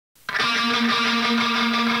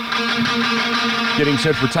Getting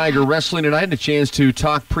set for Tiger Wrestling tonight, and a chance to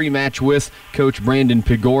talk pre-match with Coach Brandon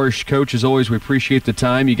Pigorsh. Coach, as always, we appreciate the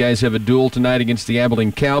time. You guys have a duel tonight against the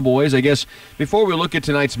Abilene Cowboys. I guess before we look at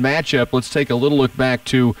tonight's matchup, let's take a little look back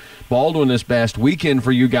to Baldwin this past weekend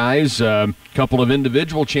for you guys. A couple of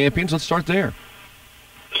individual champions. Let's start there.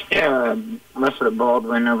 Yeah, wrestled at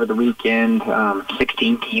Baldwin over the weekend,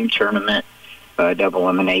 16-team tournament, double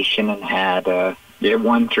elimination, and had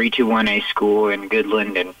won 3-2-1A school in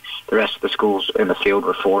Goodland, and the rest of the schools in the field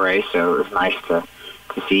were 4A, so it was nice to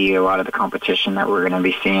see a lot of the competition that we're going to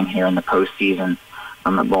be seeing here in the postseason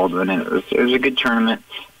at Baldwin. And it was a good tournament.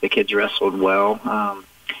 The kids wrestled well.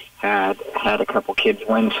 Had a couple kids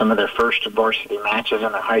win some of their first varsity matches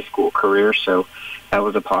in their high school career, so that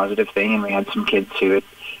was a positive thing. And we had some kids who had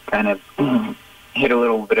kind of hit a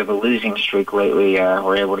little bit of a losing streak lately,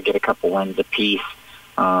 were able to get a couple wins apiece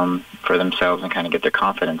for themselves and kind of get their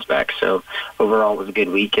confidence back. So overall, it was a good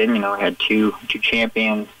weekend. We had two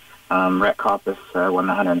champions. Rhett Koppus won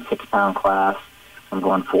the 106-pound class. I'm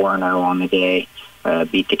going 4-0 on the day.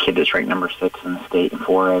 Beat the kid that's ranked number 6 in the state in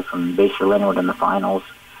 4A from Baser Linwood in the finals.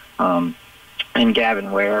 And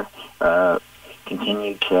Gavin Ware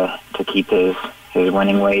continued to keep his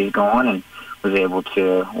winning ways going and was able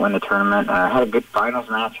to win the tournament. Had a good finals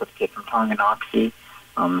match with a kid from Tonganoxie.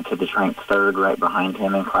 The kid that's ranked 3rd right behind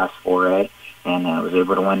him in Class 4A, and was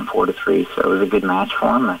able to win 4-3. So it was a good match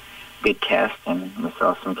for him, a good test, and we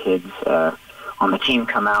saw some kids on the team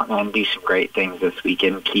come out and do some great things this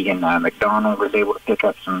weekend. Keegan McDonald was able to pick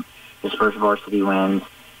up his first varsity wins,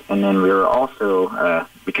 and then we were also,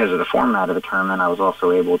 because of the format of the tournament, I was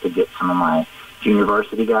also able to get some of my junior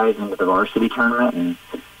varsity guys into the varsity tournament,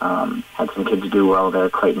 and had some kids do well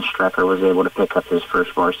there. Clayton Strecker was able to pick up his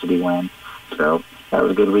first varsity win. So that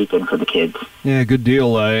was a good weekend for the kids. Yeah, good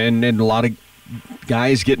deal. And a lot of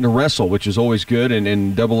guys getting to wrestle, which is always good,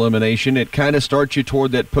 and double elimination. It kind of starts you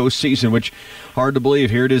toward that postseason, which, hard to believe,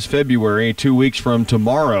 here it is February. 2 weeks from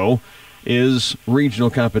tomorrow is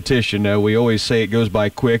regional competition. We always say it goes by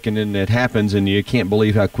quick, and then it happens, and you can't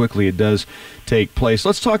believe how quickly it does take place.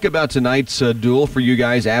 Let's talk about tonight's duel for you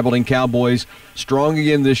guys. Abilene Cowboys, strong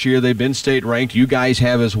again this year. They've been state-ranked. You guys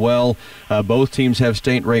have as well. Both teams have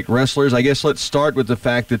state-ranked wrestlers. I guess let's start with the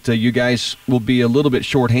fact that you guys will be a little bit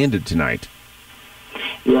short-handed tonight.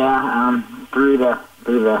 Yeah, through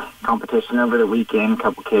the competition over the weekend, a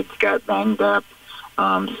couple kids got banged up,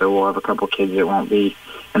 so we'll have a couple kids that won't be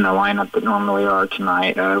in the lineup that normally are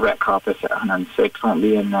tonight. Rhett Koppus at 106 won't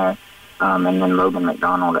be in there, and then Logan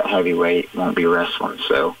McDonald at heavyweight won't be wrestling.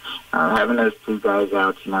 So having those two guys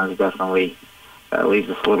out, is definitely leaves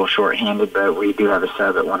us a little short-handed, but we do have a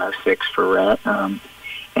sub at 106 for Rhett,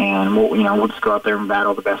 and we'll just go out there and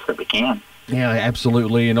battle the best that we can. Yeah,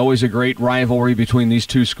 absolutely, and always a great rivalry between these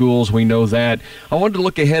two schools. We know that. I wanted to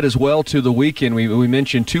look ahead as well to the weekend. We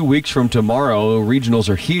mentioned 2 weeks from tomorrow. Regionals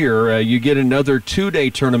are here. You get another 2-day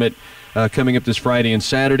tournament coming up this Friday and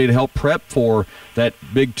Saturday to help prep for that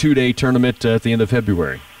big 2-day tournament at the end of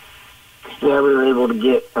February. Yeah, we were able to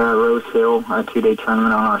get Rose Hill, a 2-day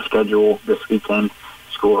tournament on our schedule this weekend.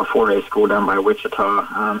 A 4A school down by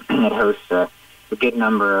Wichita. It hosts a good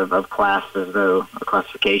number of classes, though,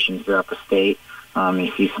 classifications throughout the state.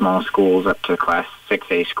 You see small schools up to Class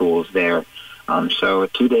 6A schools there. So a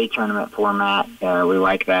 2-day tournament format, we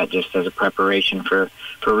like that just as a preparation for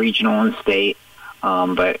regional and state.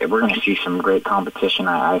 But we're going to see some great competition.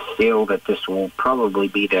 I feel that this will probably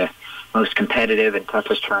be the most competitive and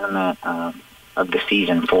toughest tournament of the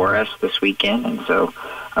season for us this weekend, and so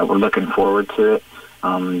we're looking forward to it.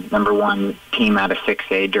 Number 1 team out of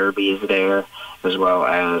 6A Derby is there, as well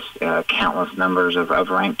as countless numbers of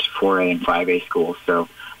ranked 4A and 5A schools. So,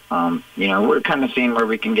 we're kind of seeing where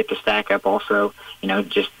we can get to stack up also,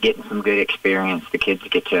 just getting some good experience. The kids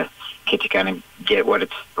get to kind of get what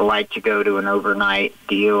it's like to go to an overnight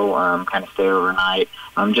deal, kind of stay overnight.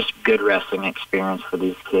 Just good wrestling experience for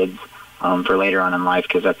these kids for later on in life,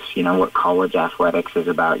 because that's, what college athletics is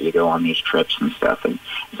about. You go on these trips and stuff. And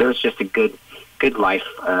so it's just a good life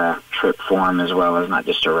trip for them, as well as not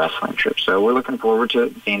just a wrestling trip. So we're looking forward to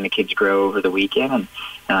it, seeing the kids grow over the weekend,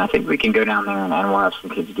 and I think we can go down there and we'll have some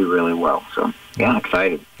kids do really well. So, yeah, I'm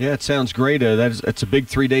excited. Yeah, it sounds great. That's a big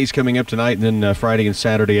 3 days coming up tonight, and then Friday and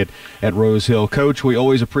Saturday at Rose Hill. Coach, we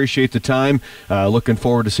always appreciate the time. Looking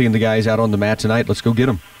forward to seeing the guys out on the mat tonight. Let's go get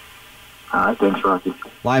them. All right, thanks, Rocky.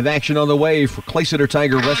 Live action on the way for Clay-Sitter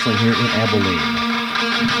Tiger Wrestling here in Abilene.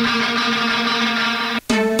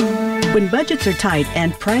 When budgets are tight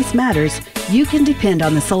and price matters, you can depend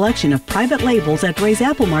on the selection of private labels at Ray's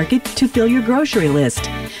Apple Market to fill your grocery list.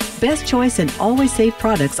 Best Choice and Always Save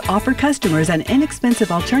products offer customers an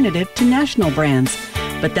inexpensive alternative to national brands.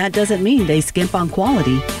 But that doesn't mean they skimp on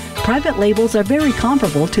quality. Private labels are very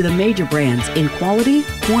comparable to the major brands in quality,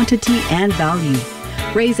 quantity, and value.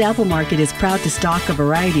 Ray's Apple Market is proud to stock a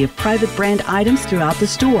variety of private brand items throughout the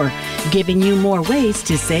store, giving you more ways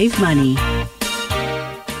to save money.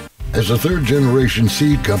 As a third-generation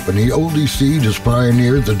seed company, Oldie Seed has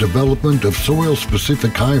pioneered the development of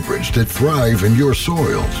soil-specific hybrids that thrive in your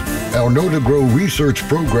soils. Our Know to Grow research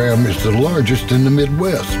program is the largest in the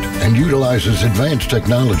Midwest and utilizes advanced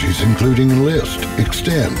technologies including Enlist,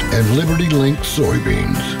 Extend, and Liberty Link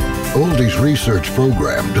soybeans. Oldie's research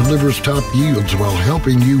program delivers top yields while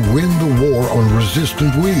helping you win the war on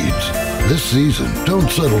resistant weeds. This season, don't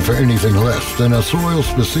settle for anything less than a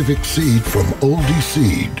soil-specific seed from Oldie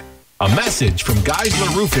Seed. A message from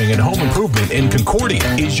Geisler Roofing and Home Improvement in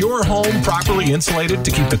Concordia. Is your home properly insulated to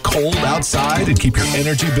keep the cold outside and keep your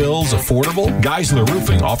energy bills affordable? Geisler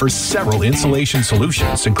Roofing offers several insulation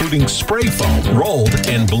solutions, including spray foam, rolled,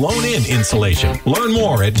 and blown-in insulation. Learn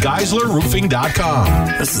more at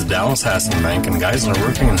GeislerRoofing.com. This is Dallas Hasselbank, and Geisler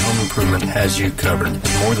Roofing and Home Improvement has you covered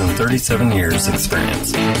with more than 37 years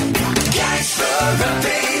experience. Geisler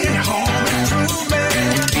Roofing and Home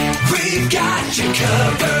Improvement, we've got you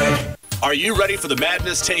covered. Are you ready for the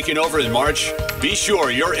madness taking over in March? Be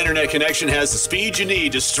sure your internet connection has the speed you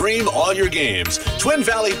need to stream all your games. Twin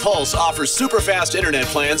Valley Pulse offers super fast internet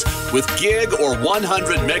plans with gig or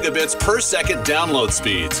 100 megabits per second download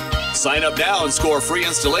speeds. Sign up now and score free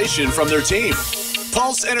installation from their team.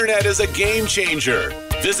 Pulse Internet is a game changer.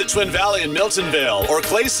 Visit Twin Valley in Miltonville or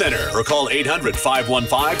Clay Center or call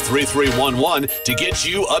 800-515-3311 to get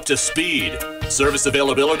you up to speed. Service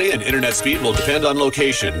availability and internet speed will depend on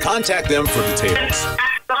location. Contact them for details.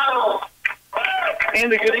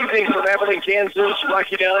 And a good evening from Abilene, Kansas.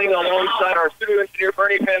 Rocky Downing alongside our studio engineer,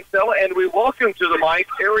 Bernie Pancella. And we welcome to the mic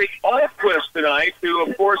Eric Alquist tonight, who,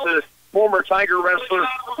 of course, is a former Tiger wrestler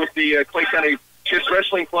with the Clay County Kids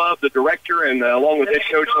Wrestling Club, the director, and along with head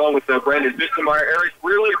coach, along with Brandon Bittenmeyer. Eric,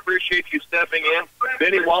 really appreciate you stepping in.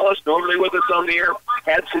 Benny Wallace, normally with us on the air,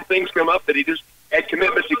 had some things come up that he just had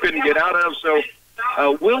commitments he couldn't get out of. So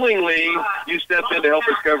willingly, you stepped in to help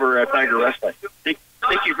us cover Tiger Wrestling. Thank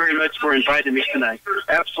you very much for inviting me tonight.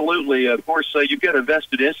 Absolutely. Of course, you've got a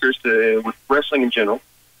vested interest with wrestling in general,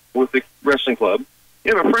 with the wrestling club.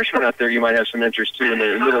 You have a freshman out there you might have some interest too in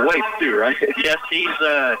the middle weight too, right? Yes, he's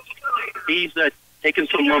taken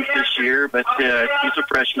some lumps this year, but he's a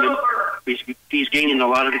freshman. He's gaining a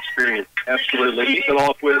lot of experience. Absolutely. Keeping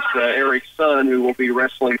off with Eric's son, who will be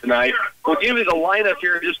wrestling tonight. We'll give you the lineup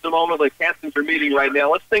here in just a moment. The captains are meeting right now.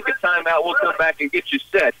 Let's take a timeout. We'll come back and get you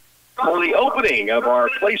set for the opening of our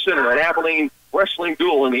Clay Center at Abilene Wrestling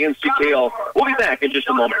Duel in the NCKL. We'll be back in just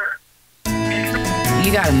a moment.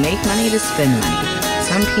 You got to make money to spend money.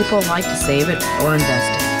 Some people like to save it or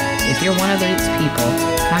invest it. If you're one of those people,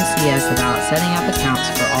 come see us about setting up accounts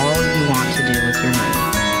for all you want to do with your money.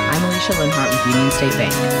 I'm Alicia Linhart with Union State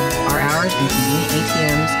Bank. Our hours and convenient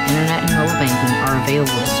ATMs, internet, and mobile banking are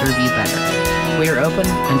available to serve you better. We are open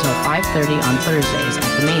until 5:30 on Thursdays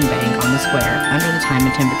at the main bank on the square under the time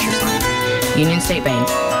and temperature sign. Union State Bank,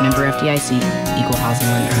 member FDIC, equal housing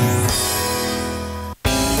lender.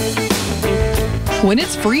 When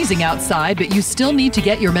it's freezing outside, but you still need to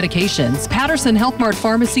get your medications, Patterson Health Mart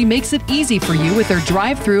Pharmacy makes it easy for you with their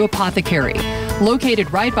drive-through apothecary.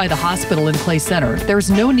 Located right by the hospital in Clay Center,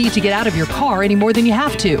 there's no need to get out of your car any more than you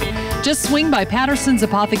have to. Just swing by Patterson's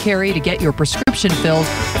Apothecary to get your prescription filled,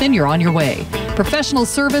 then you're on your way. Professional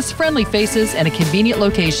service, friendly faces, and a convenient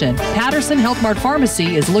location. Patterson Health Mart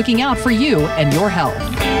Pharmacy is looking out for you and your health.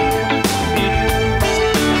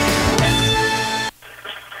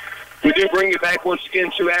 We do bring you back once again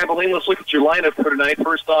to Abilene. Let's look at your lineup for tonight.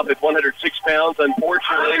 First off, at 106 pounds,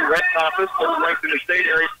 unfortunately, Rhett Thomas, ranked in the state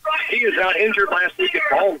area. He is out injured last week at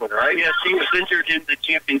Baldwin, right? Yes, he was injured in the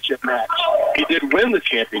championship match. He did win the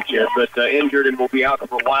championship, but injured and will be out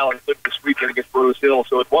for a while and this weekend against Rose Hill.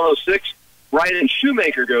 So at 106, Ryan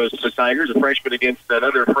Shoemaker goes to the Tigers, a freshman against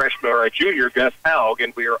another freshman or a junior, Gus Haug,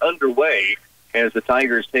 and we are underway as the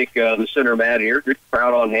Tigers take the center mat here. Good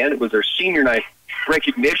crowd on hand. It was their senior night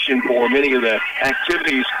recognition for many of the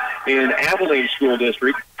activities in Abilene School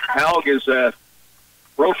District. Haug is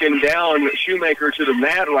broken down Shoemaker to the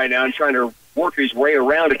mat right now and trying to work his way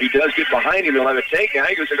around. If he does get behind him, he'll have a takedown.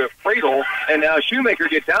 He goes into a cradle, and now Shoemaker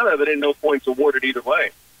gets out of it and no points awarded either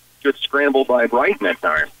way. Good scramble by Brighton that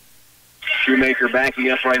time. Shoemaker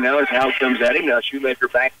backing up right now as Haug comes at him. Now Shoemaker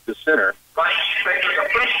back to the center.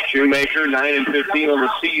 Shoemaker 9-15 on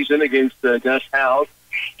the season against Gus Haug,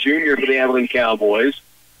 junior for the Abilene Cowboys.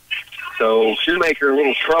 So Shoemaker in a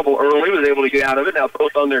little trouble early, was able to get out of it. Now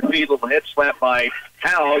both on their feet, little head slap by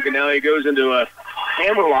Haug, and now he goes into a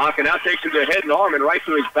hammerlock, and now takes him to head and arm and right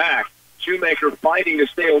to his back. Shoemaker fighting to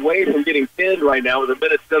stay away from getting pinned right now with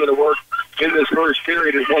 1:07 to work in this first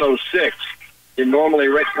period at 106. In normally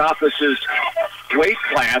Rick Koppas's weight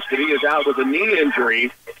class, but he is out with a knee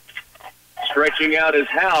injury. Stretching out his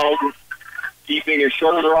Haug, keeping his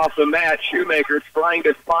shoulder off the mat. Shoemaker trying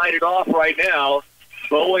to fight it off right now.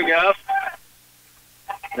 Bowing up.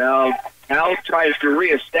 Now, Haug tries to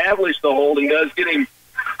reestablish the hold and does, getting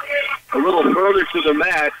a little further to the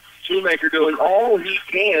mat. Shoemaker doing all he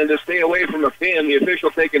can to stay away from a pin. The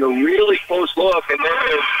official taking a really close look, and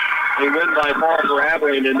then they win by far for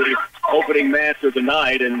Abilene in the opening match of the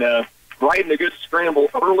night. And right in a good scramble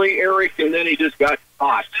early, Eric, and then he just got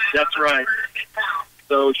caught. That's right.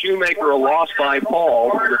 So Shoemaker a loss by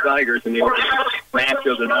Paul for the Tigers in the opening match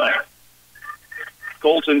of the night.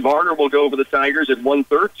 Colton Varner will go for the Tigers at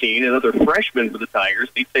 113, another freshman for the Tigers.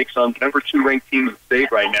 He takes on number 2 ranked team in the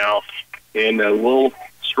state right now in Will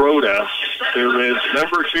Stroda, who is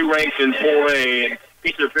number 2 ranked in 4A, and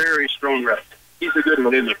he's a very strong rep. He's a good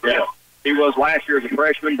one, isn't he? Yeah. He was last year as a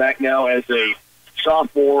freshman, back now as a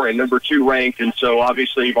sophomore and number 2 ranked, and so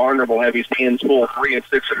obviously Varner will have his hands full, 3 and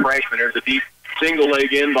 6 a freshman. There's a deep single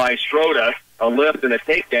leg in by Stroda, a lift and a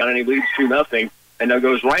takedown, and he leads 2-0, and now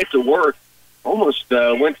goes right to work. Almost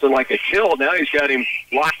went to like a kill. Now he's got him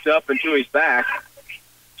locked up into his back.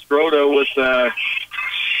 Stroda with a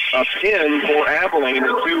pin for Abilene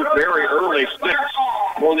and 2 very early sticks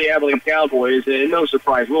for the Abilene Cowboys. And no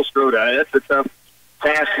surprise, Will Stroda. That's a tough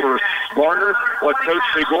task for Varner. What Coach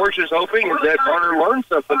DeGorge is hoping is that Varner learns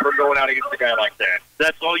something from going out against a guy like that.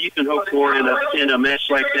 That's all you can hope for in a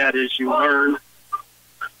match like that, is you learn.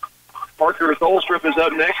 Parker Tholstrup is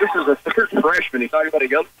up next. This is a 3rd freshman. He's talking about a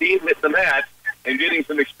young team hitting the mat and getting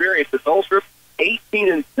some experience. But Tholstrup,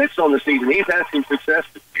 18 and 6 on the season. He's had some success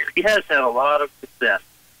this year. He has had a lot of success.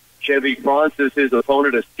 Chevy Franz is his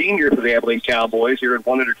opponent, a senior for the Abilene Cowboys here at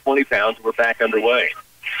 120 pounds. We're back underway.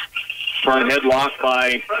 Front headlock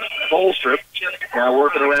by Tholstrup. Now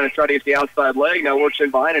working around and trying to get the outside leg. Now works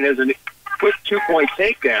in behind and has a quick 2-point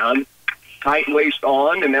takedown. Tight waist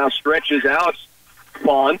on and now stretches out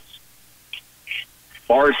Franz.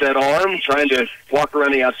 Bars that arm, trying to walk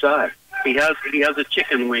around the outside. He has a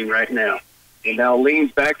chicken wing right now. And now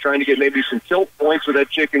leans back, trying to get maybe some tilt points with that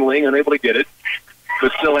chicken wing, unable to get it,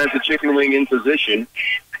 but still has the chicken wing in position.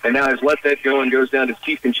 And now has let that go and goes down to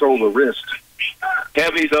keep control of the wrist.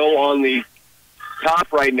 Heavy, though, on the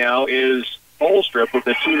top right now is Tholstrup with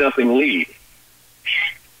a 2-0 lead.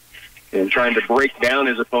 And trying to break down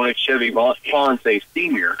his opponent, Chevy Fonz, a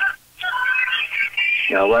senior.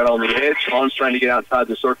 Now right on the edge, Fonz trying to get outside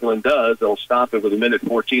the circle and does. They'll stop it with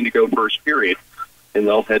 1:14 to go first period, and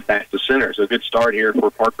they'll head back to center. So a good start here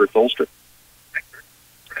for Parker Tholstrup.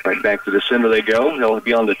 Right back to the center they go. They'll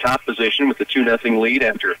be on the top position with the 2-0 lead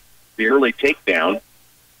after the early takedown.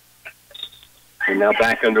 And now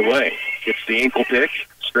back underway. Gets the ankle pick,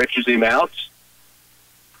 stretches him out.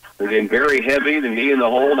 And then very heavy, the knee in the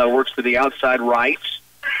hole. Now works to the outside right.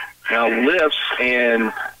 Now lifts,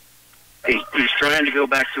 and he's trying to go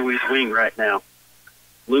back to his wing right now.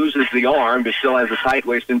 Loses the arm, but still has a tight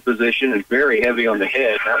waist in position and very heavy on the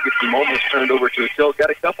head. Now gets him almost turned over to a tilt.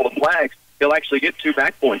 Got a couple of flags. He'll actually get 2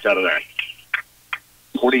 back points out of that.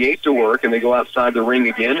 48 to work, and they go outside the ring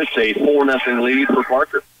again. It's a 4-0 lead for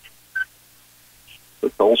Parker.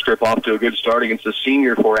 The Tholstrup off to a good start against the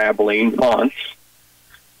senior for Abilene, Fonz.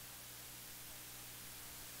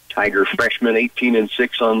 Tiger freshman, 18 and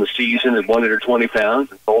 6 on the season at 120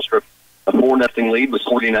 pounds. And Tholstrup a 4-0 lead with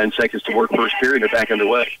 49 seconds to work first period. They're back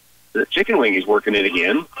underway. The chicken wing is working it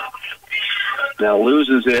again. Now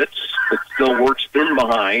loses it, but still works in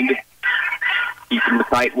behind, keeping the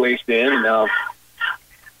tight waist in, and now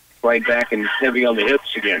right back and heavy on the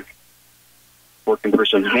hips again. Working for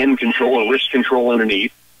some hand control or wrist control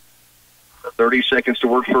underneath. 30 seconds to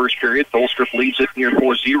work first period. Tholstrup leads it here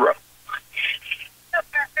 4-0.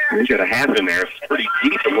 He's got a half in there. It's pretty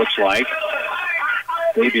deep, it looks like.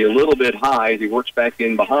 Maybe a little bit high as he works back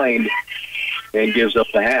in behind and gives up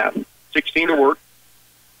the half. 16 to work.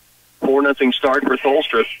 4-0 start for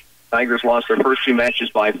Tholstrup. Tigers lost their first 2 matches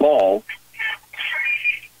by fall.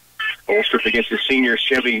 Tholstrup against the senior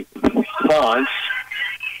Chevy Fonz.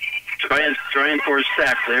 Trying for a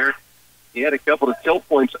stack there. He had a couple of tilt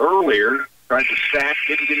points earlier. Tried to stack,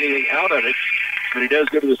 didn't get anything out of it. But he does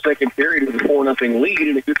go to the second period with a 4-0 lead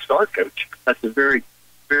and a good start, Coach. That's a very,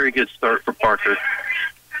 very good start for Parker.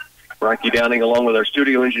 Rocky Downing along with our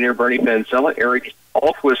studio engineer, Bernie Pancella. Eric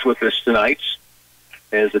Alquist with us tonight.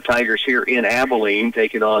 as the Tigers here in Abilene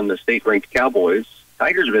taking on the state-ranked Cowboys.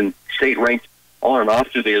 Tigers have been state-ranked on and off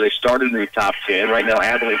through the year. They started in the top 10. Right now,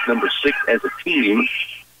 Abilene's number 6 as a team.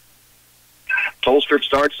 Tolstrup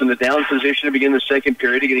starts in the down position to begin the second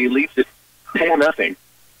period. Again, he leads it 4-0.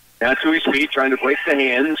 Now to his feet, trying to break the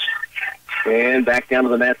hands. And back down to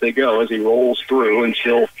the mat they go as he rolls through and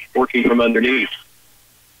still working from underneath.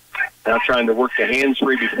 Now trying to work the hands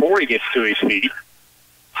free before he gets to his feet.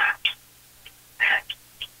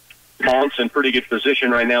 Ponce in pretty good position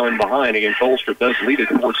right now in behind. Again, Tolstrup does lead it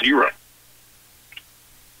 4-0.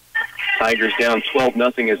 Tigers down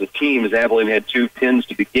 12-0 as a team as Abilene had 2 pins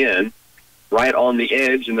to begin. Right on the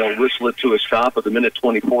edge, and they'll whistle it to a stop with a minute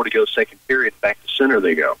 24 to go second period. Back to center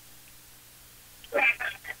they go.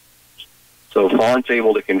 So Fonz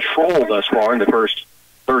able to control thus far in the first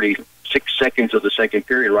 36 seconds of the second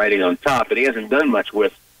period, riding on top, but he hasn't done much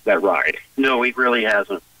with that ride. No, he really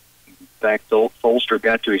hasn't. In fact, Tolstrup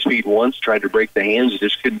got to his feet once, tried to break the hands,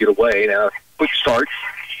 just couldn't get away. Now, quick start.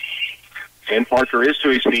 And Parker is to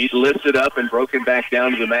his feet, lifts it up and broken back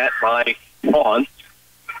down to the mat by Fonz.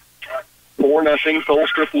 4-0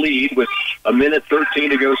 Tolstrup lead with a minute 13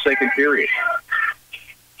 to go second period.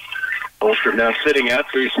 Tolstrup now sitting up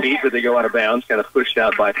to his feet, but they go out of bounds, kind of pushed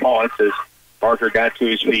out by Ponce as Parker got to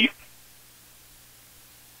his feet.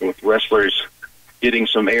 With wrestlers getting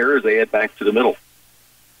some air as they head back to the middle.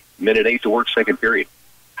 Minute 8 to work second period.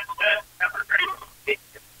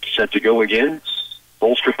 Set to go again.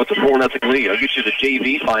 Tolstrup with the 4-0 lead. I'll get you the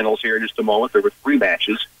JV finals here in just a moment. There were 3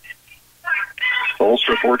 matches.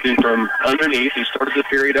 Tolstrup working from underneath. He started the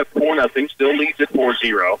period up 4-0, still leads at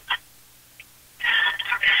 4-0.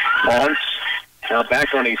 Ponce now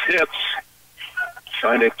back on his hips,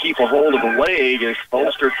 trying to keep a hold of the leg as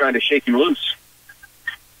Tolstrup trying to shake him loose.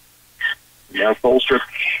 Now Tolstrup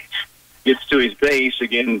gets to his base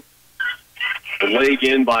again. The leg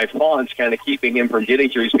in by Fonz, kind of keeping him from getting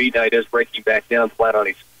to his feet. Now he does break him back down flat on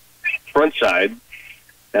his front side.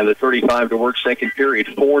 And the 35 to work second period,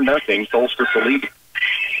 4-0. Tolstrup the lead.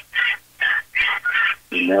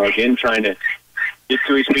 And now again trying to get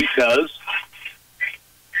to his feet does.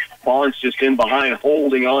 Fonz just in behind,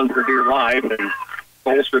 holding on for dear life, and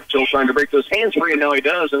Tolstrup still trying to break those hands free, and now he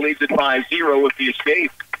does, and leads it 5-0 with the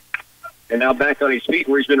escape. And now back on his feet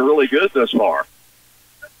where he's been really good thus far.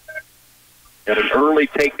 Got an early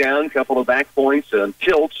takedown, couple of back points and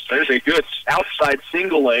tilts. There's a good outside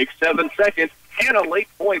single leg, 7 seconds, and a late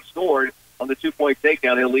point scored on the 2-point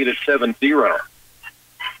takedown. He'll lead at 7-0.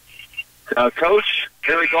 Now, Coach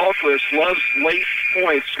Harry Dahlquist loves late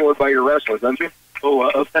points scored by your wrestlers, doesn't you? Oh,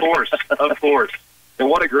 of course, of course. And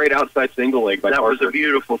what a great outside single leg by That Parker. was a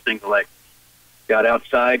beautiful single leg. Got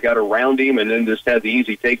outside, got around him, and then just had the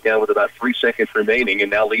easy takedown with about 3 seconds remaining,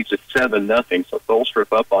 and now leads at 7-0. So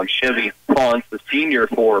Tolstrup up on Chevy Ponce, the senior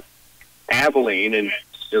for Abilene, and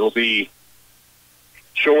it'll be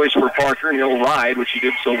choice for Parker, and he'll ride, which he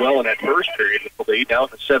did so well in that first period with the lead. Now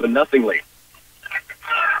it's a 7-0 lead.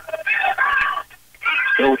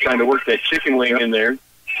 Still trying to work that chicken wing in there.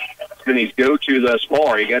 It's been his go-to thus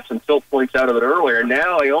far. He got some tilt points out of it earlier.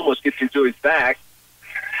 Now he almost gets into his back.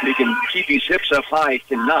 He can keep his hips up high. He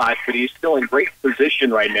cannot, but he's still in great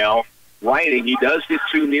position right now. Riding, he does get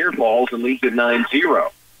 2 near falls and leads at 9-0.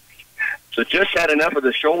 So just had enough of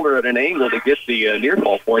the shoulder at an angle to get the near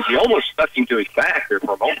fall points. He almost stuck him to his back there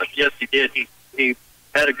for a moment. Yes, he did. He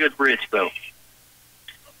had a good bridge, though.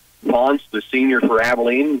 Ponce, the senior for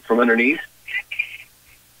Abilene, from underneath.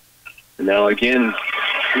 And now again,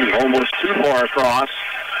 almost too far across.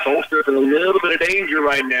 Tolstrup in a little bit of danger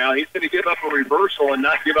right now. He's going to give up a reversal and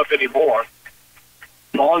not give up any more.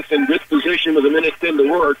 Ponce in good position with a minute 10 to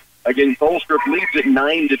work. Again, Tolstrup leads at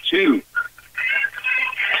 9-2.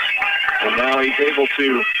 And now he's able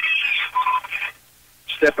to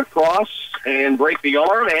step across and break the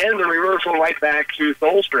arm, and the reversal right back to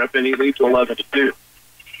Tolstrup, and he leads 11-2.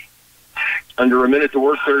 Under a minute to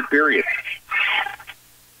work third period.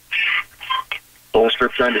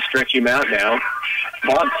 Tolstrup trying to stretch him out now.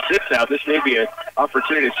 Ponce sits out. This may be an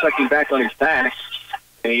opportunity to suck him back on his back.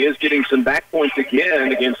 And he is getting some back points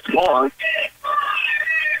again against Ponce.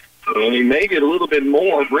 And he may get a little bit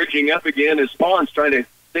more bridging up again as Ponce trying to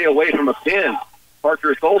stay away from a pin.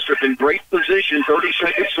 Parker Tolstrup in great position, 30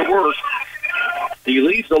 seconds to work. He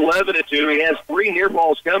leads 11-2. He has 3 near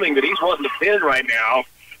falls coming, but he's wanting to pin right now.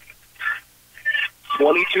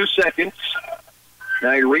 22 seconds.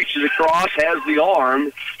 Now he reaches across, has the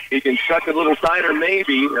arm. He can suck a little tighter,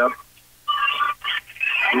 maybe.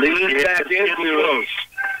 Leans back into it.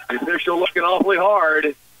 The official looking awfully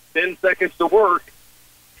hard. 10 seconds to work.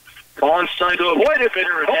 Vaughn's trying to avoid it,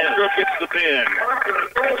 and Holstrup gets the pin.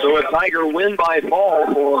 So a Tiger win by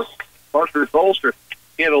fall for Parker Holstrup.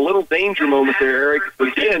 He had a little danger moment there, Eric, but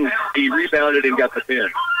again, he rebounded and got the pin.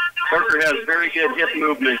 Parker has very good hip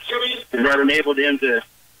movements, and that enabled him to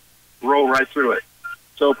roll right through it.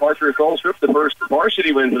 So Parker Holstrup, the first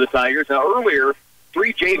varsity win for the Tigers. Now, earlier,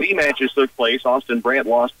 3 JV matches took place. Austin Brandt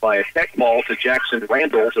lost by a tech ball to Jackson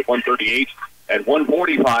Randalls at 138. At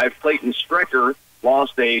 145, Clayton Strecker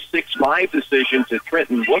lost a 6-5 decision to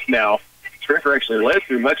Trenton Wooknow. Strecker actually led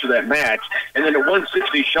through much of that match. And then at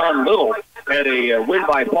 160, Sean Little had a win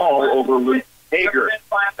by fall over Luke Hager.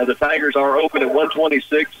 Now, the Tigers are open at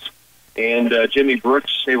 126, and Jimmy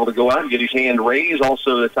Brooks able to go out and get his hand raised.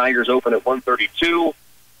 Also, the Tigers open at 132.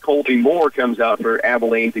 Colby Moore comes out for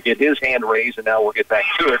Abilene to get his hand raised, and now we'll get back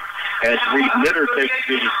to it as Reed Knitter takes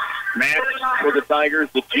the match for the Tigers,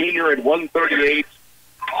 the junior at 138.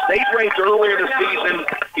 State ranked earlier this season.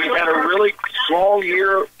 He had a really strong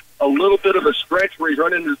year, a little bit of a stretch where he's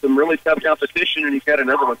run into some really tough competition, and he's got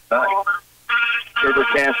another one tonight. Trevor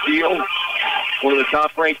Castile, one of the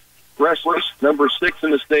top-ranked wrestlers, number 6 in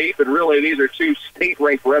the state, but really these are 2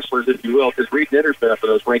 state-ranked wrestlers, if you will, because Reed Knitter's been up in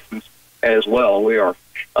those rankings as well. We are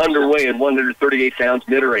underway at 138 pounds.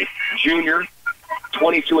 Knitter, a junior,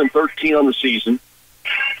 22-13 on the season.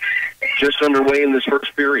 Just underway in this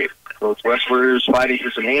first period. Both wrestlers fighting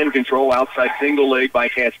for some hand control. Outside single leg by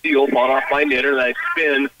Castile, fought off by Knitter. They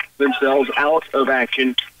spin themselves out of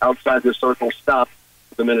action outside the circle stop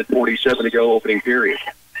with a minute 47 to go, opening period.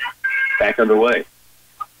 Back underway.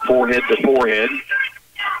 Forehead to forehead.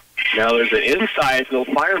 Now there's an inside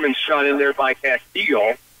little fireman's shot in there by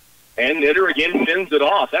Castile. And Knitter again fins it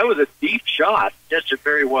off. That was a deep shot. Yes, it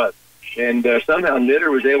very was. And somehow Knitter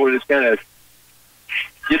was able to just kind of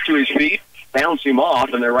get to his feet, bounce him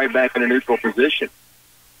off, and they're right back in a neutral position.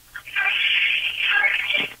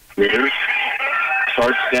 Knitter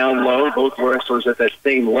starts down low. Both wrestlers at that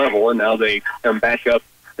same level, and now they come back up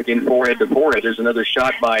again forehead to forehead. There's another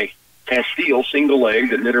shot by Castile, single leg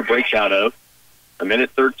that Knitter breaks out of. A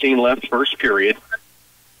minute 13 left, first period.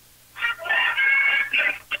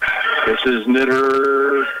 This is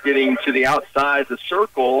Knitter getting to the outside the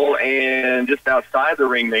circle, and just outside the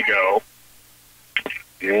ring they go.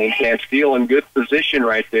 And Castile in good position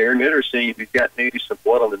right there. Knitter seeing if he's got maybe some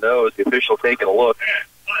blood on the nose. The official taking a look,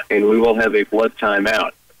 and we will have a blood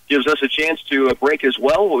timeout. Gives us a chance to break as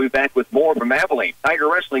well. We'll be back with more from Abilene.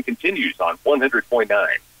 Tiger Wrestling continues on 100.9.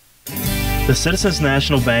 The Citizens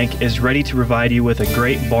National Bank is ready to provide you with a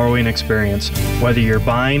great borrowing experience, whether you're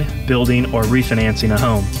buying, building, or refinancing a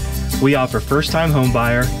home. We offer first-time home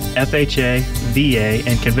buyer, FHA, VA,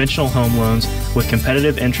 and conventional home loans with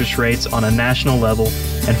competitive interest rates on a national level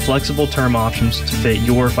and flexible term options to fit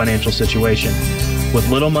your financial situation. With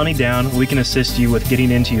little money down, we can assist you with getting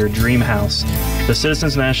into your dream house. The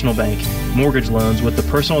Citizens National Bank, mortgage loans with the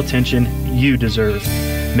personal attention you deserve.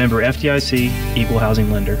 Member FDIC, Equal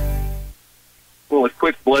Housing Lender. Well, a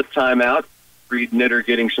quick blood timeout. Reed Knitter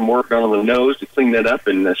getting some work done on the nose to clean that up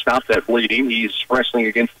and stop that bleeding. He's wrestling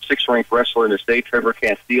against the 6th-ranked wrestler in the state, Trevor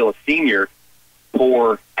Castile, a senior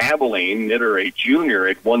for Abilene. Knitter, a junior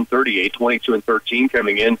at 138, 22-13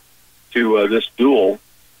 coming in to this duel.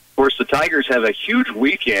 Of course, the Tigers have a huge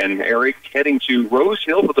weekend, Eric, heading to Rose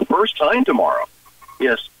Hill for the first time tomorrow.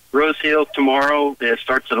 Yes, Rose Hill tomorrow. It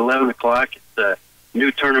starts at 11 o'clock. It's a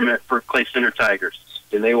new tournament for Clay Center Tigers.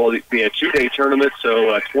 And they will be a 2-day tournament,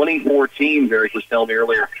 so 24 teams, Eric was telling me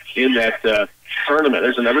earlier, in that tournament.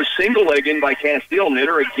 There's another single leg in by Castile.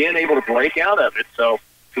 Knitter again able to break out of it, so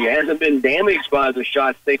he hasn't been damaged by the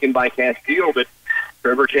shots taken by Castile, but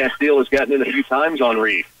Trevor Castile has gotten in a few times on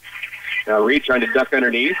Reed. Now Reed trying to duck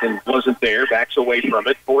underneath and wasn't there, backs away from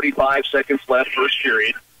it. 45 seconds left, first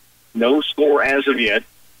period. No score as of yet.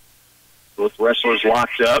 Both wrestlers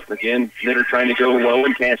locked up. Again, Knitter trying to go low,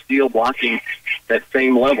 and Castile blocking that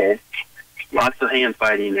same level. Lots of hand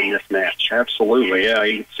fighting in this match. Absolutely, yeah.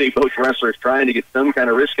 You can see both wrestlers trying to get some kind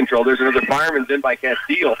of wrist control. There's another fireman's in by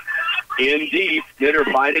Castile. In deep, Knitter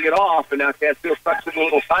fighting it off, and now Castile sucks it a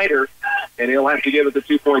little tighter, and he'll have to give it the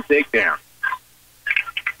 2-point takedown.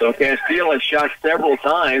 So Castile has shot several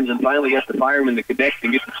times and finally got the fireman to connect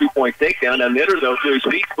and get the 2-point takedown. Now Knitter, though, to his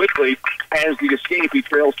feet quickly has the escape. He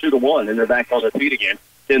trails 2-1, and they're back on their feet again.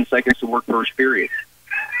 10 seconds to work first period.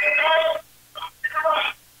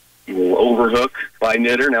 A little overhook by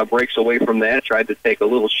Knitter. Now breaks away from that. Tried to take a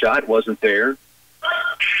little shot. Wasn't there. And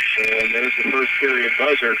there's the first period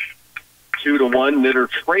buzzer. 2-1. Knitter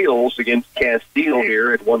trails against Castile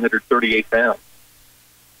here at 138 pounds.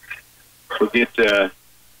 We'll get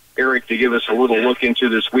Eric to give us a little look into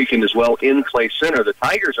this weekend as well in Clay Center. The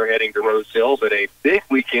Tigers are heading to Rose Hill, but a big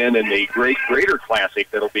weekend in the Greater Classic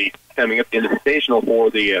that'll be coming up, invitational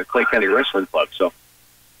for the Clay County Wrestling Club. So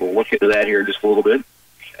we'll look into that here in just a little bit.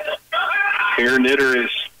 Here, Knitter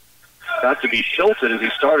is about to be tilted as he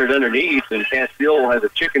started underneath, and Castile has a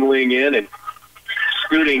chicken wing in and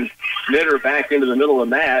scooting Knitter back into the middle of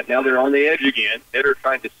the mat. Now they're on the edge again. Knitter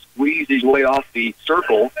trying to squeeze his way off the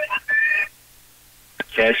circle.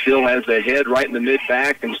 Castile has the head right in the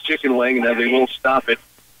mid-back and chicken wing, and now they will stop it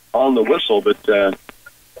on the whistle, but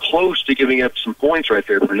close to giving up some points right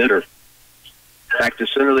there for Knitter. Back to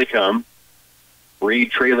center they come.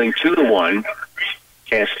 Reed trailing 2-1.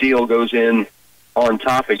 Castile goes in on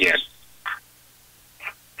top again.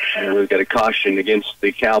 And we've got a caution against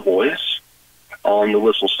the Cowboys on the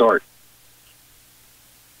whistle start.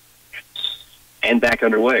 And back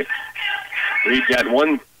underway. Reed got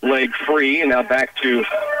one leg free, and now back to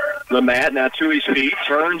the mat, now to his feet,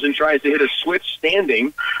 turns and tries to hit a switch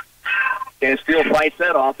standing. Castile fights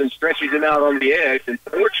that off and stretches him out on the edge, and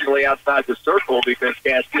fortunately outside the circle because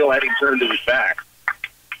Castile had him turned to his back.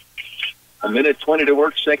 1:20 to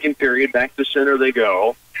work, second period. Back to center they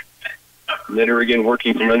go. Knitter again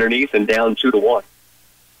working from underneath and down 2-1.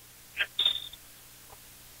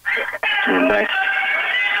 And back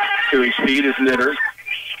to his feet is Knitter.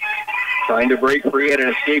 Trying to break free, had an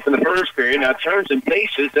escape in the first period. Now turns and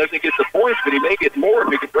faces, doesn't get the points, but he may get more if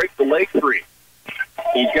he can break the leg free.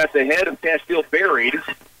 He's got the head of Castile buried.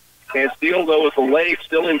 Castile, though, with the leg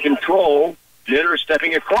still in control. Knitter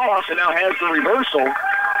stepping across and now has the reversal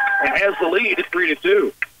and has the lead at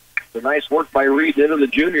 3-2. So nice work by Reed into the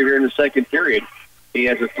junior here in the second period. He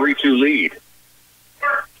has a 3-2 lead.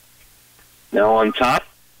 Now on top,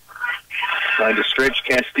 trying to stretch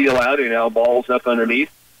Castile out, and now ball's up underneath.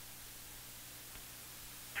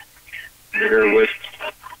 Knitter with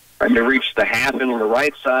trying to reach the half in on the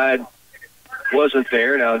right side. Wasn't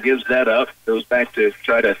there. Now gives that up. Goes back to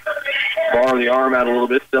try to bar the arm out a little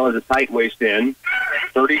bit. Still has a tight waist in.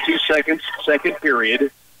 32 seconds, second period.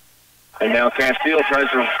 And now Castile tries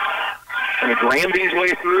to Granby his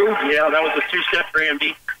way through. Yeah, that was a two-step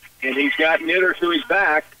Granby. And he's got Knitter to his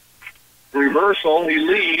back. Reversal, he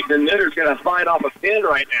leads, and Knitter's going to fight off a pin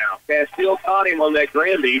right now. Castile caught him on that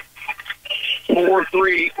Granby.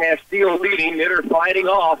 4-3, Castile leading. Knitter fighting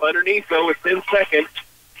off underneath, though, with 10 seconds.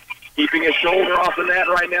 Keeping his shoulder off the mat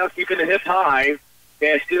right now, keeping the hip high.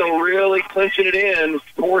 Castile really clinching it in.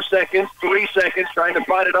 4 seconds, 3 seconds, trying to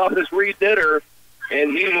fight it off this Reed Knitter.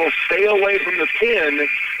 And he will stay away from the pin,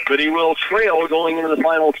 but he will trail going into the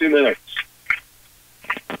final 2 minutes.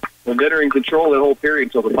 The Knitter in control of the whole period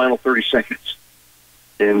until the final 30 seconds.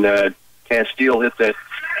 And Castile hit that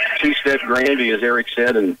two-step Granby, as Eric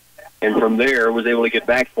said, and from there was able to get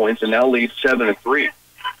back points and now leads 7-3.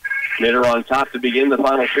 Knitter on top to begin the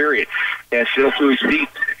final period. Castile to his feet,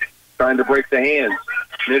 trying to break the hands.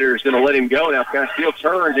 Knitter is going to let him go. Now Castile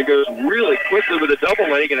turns and goes really quickly with a double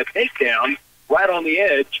leg and a takedown right on the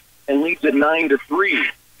edge and leads it 9-3.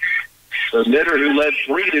 So Knitter, who led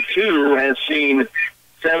 3-2, has seen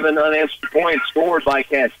 7 unanswered points scored by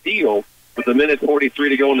Castile with 1:43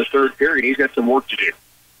 to go in the third period. He's got some work to do.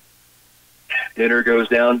 Knitter goes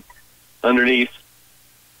down underneath.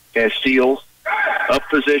 Castile up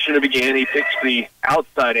position to begin. He picks the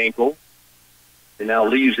outside ankle and now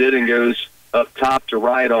leaves it and goes up top to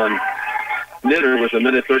ride on Knitter with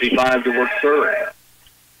 1:35 to work third.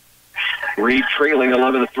 Reed trailing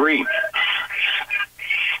 11-3.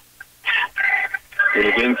 And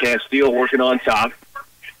again, Castile working on top.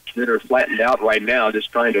 Knitter flattened out right now,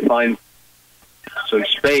 just trying to find some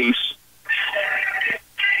space.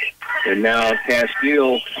 And now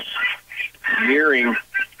Castile nearing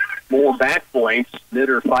more back points.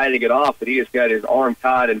 Knitter fighting it off, but he has got his arm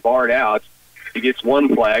tied and barred out. He gets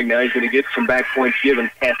one flag. Now he's going to get some back points given.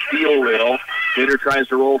 Castile will. Knitter tries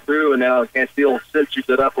to roll through, and now Castile cinches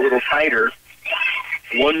it up a little tighter.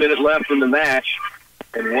 1 minute left in the match.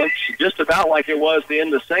 And once, just about like it was the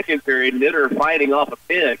end of the second period, Knitter fighting off a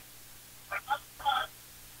pin.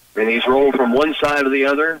 And he's rolled from one side to the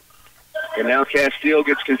other. And now Castile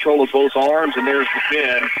gets control of both arms, and there's the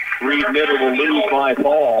pin. Reed Knitter will lose by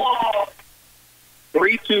fall.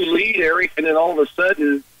 3-2 lead, Eric, and then all of a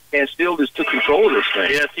sudden, Castile just took control of this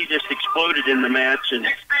thing. Yes, he just exploded in the match and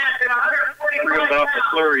reeled off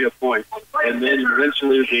a flurry of points. And then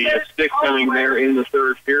eventually the stick coming there in the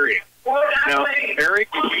third period. Now, Eric,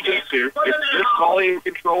 if you need to, it's just volume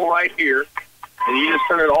control right here, and you just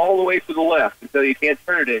turn it all the way to the left until you can't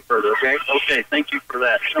turn it any further, okay? Okay, thank you for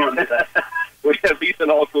that. We have Ethan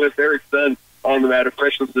Alquist, Eric's son, on the mat of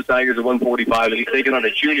freshman for the Tigers at 145, and he's taking on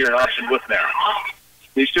a junior in Austin Wood now.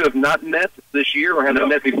 These two have not met this year or have they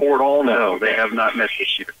met before at all now? No, they have not met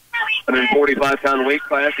this year. 145-pound weight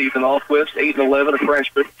class, Ethan Alquist, 8'11", a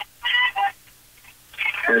freshman.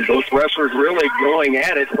 And both wrestlers really going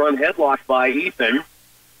at it. Front headlock by Ethan.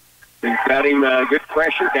 He's got him good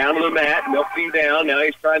pressure down to the mat, milking him down. Now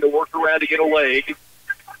he's trying to work around to get a leg.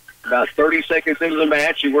 About 30 seconds into the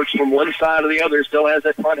match, he works from one side to the other, still has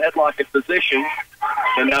that front headlock in position.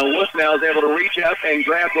 And now Wolfnow is able to reach up and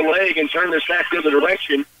grab the leg and turn the sack the other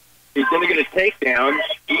direction. He's going to get a takedown.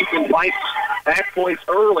 Ethan fights back points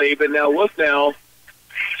early, but now Wolfnow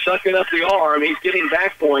sucking up the arm. He's getting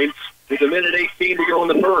back points with 1:18 to go in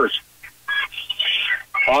the first.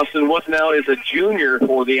 Austin Wolfnow is a junior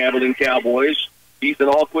for the Abilene Cowboys. Ethan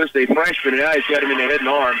Alquist, a freshman, and now he's got him in the head and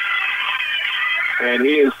arm. And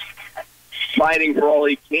he is fighting for all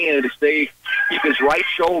he can to keep his right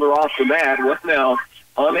shoulder off the mat. Wolfnow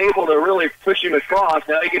unable to really push him across.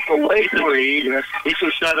 Now he gets a leg free. He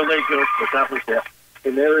just shot a leg hook, but that was it.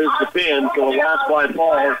 And there is the pin. So a loss by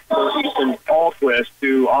fall for Ethan Alquist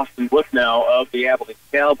to Austin Wolfnow of the Abilene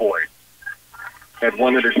Cowboys at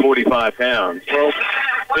 145 pounds. Well,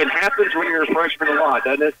 it happens when you're a freshman a lot,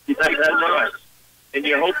 doesn't it? You take that right. And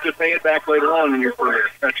you hope to pay it back later on in your career.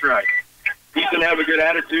 That's right. Ethan have a good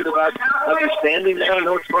attitude about understanding that. I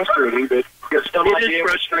know it's frustrating, but it is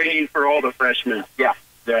frustrating for all the freshmen. Yeah,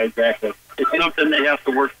 exactly. It's something they have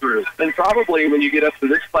to work through. And probably when you get up to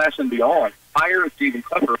this class and beyond, higher it's even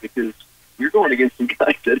tougher because you're going against some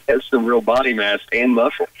guys that have some real body mass and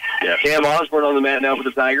muscle. Yeah. Cam Osborne on the mat now for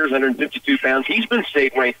the Tigers, 152 pounds. He's been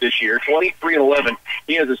state ranked this year, 23-11.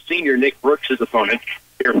 He has a senior, Nick Brooks, his opponent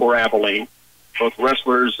here for Abilene. Both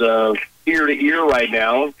wrestlers ear to ear right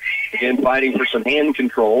now. Again, fighting for some hand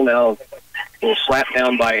control. Now, a little slap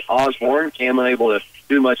down by Osborne. Cam unable to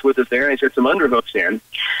do much with it there. He's got some underhooks in.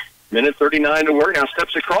 1:39 to work. Now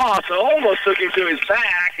steps across. Almost took him to his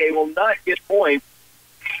back. They will not get points.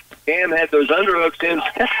 Cam had those underhooks in,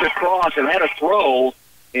 stepped across, and had a throw,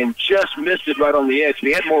 and just missed it right on the edge. If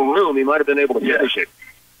he had more room, he might have been able to finish it,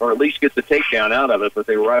 or at least get the takedown out of it, but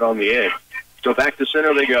they were right on the edge. So back to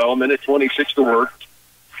center they go. 1:26 to work.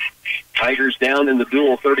 Tigers down in the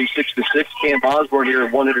duel, 36-6. Cam Osborne here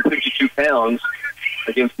at 152 pounds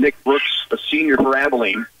against Nick Brooks, a senior for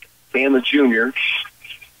Abilene. Cam, a junior.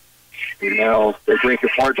 And now they break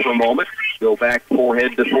apart for a moment. Go back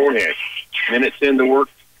forehead to forehead. Minutes in to work,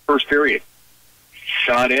 first period.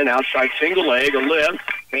 Shot in, outside single leg, a lift.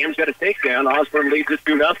 Cam's got a takedown. Osborne leads it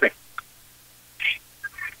 2-0.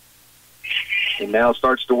 And now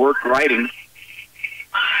starts to work righting.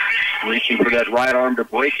 Reaching for that right arm to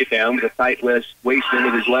break it down with a tight waist in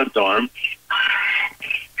with his left arm.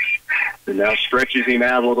 And now stretches him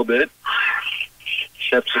out a little bit.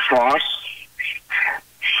 Steps across.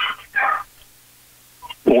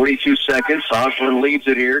 42 seconds. Osborne leads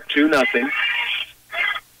it here, 2-0.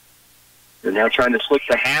 And now trying to slip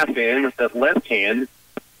the half in with that left hand.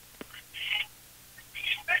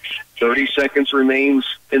 30 seconds remains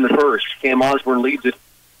in the first. Cam Osborne leads it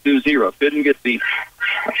 2-0. Couldn't get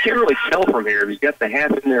I can't really tell from here if he's got the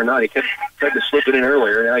half in there or not. He tried to slip it in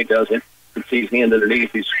earlier. Now he doesn't. You can see his hand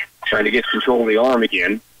underneath. He's trying to get control of the arm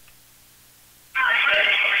again.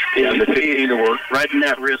 Yeah, the 15 to work. Right in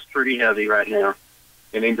that wrist, pretty heavy right now.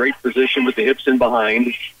 And in great position with the hips in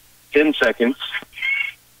behind. 10 seconds.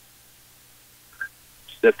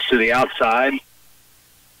 Steps to the outside.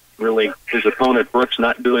 Really, his opponent, Brooks,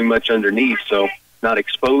 not doing much underneath, so not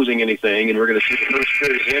exposing anything. And we're going to see the first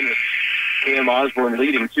period in with Cam Osborne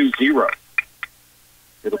leading 2-0.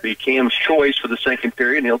 It'll be Cam's choice for the second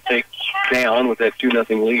period, and he'll take down with that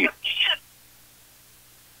 2-0 lead.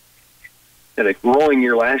 Had a growing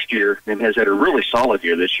year last year and has had a really solid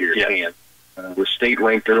year this year. Cam was state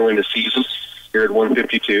ranked early in the season here at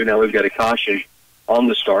 152. Now we've got a caution on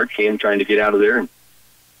the start. Cam trying to get out of there and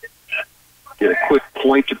get a quick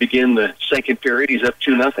point to begin the second period. He's up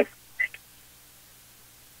 2-0.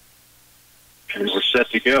 And we're set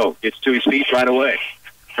to go. Gets to his feet right away.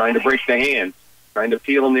 Trying to break the hand. Trying to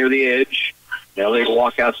peel him near the edge. Now they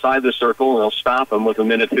walk outside the circle, and they'll stop him with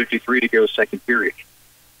 1:53 to go second period.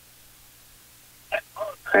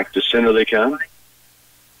 Back to center they come.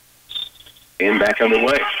 And back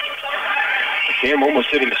underway. Cam almost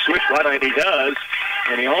hitting a switch right on, he does.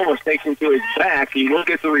 And he almost takes him to his back. He will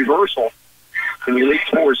get the reversal. And he leads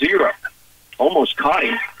 4-0. Almost caught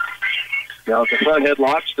him. Now it's a front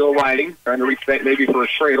headlock, still riding, trying to reach back maybe for a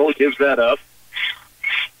straddle. Gives that up.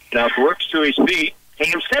 Now Brooks to his feet.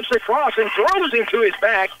 Cam steps across and throws him to his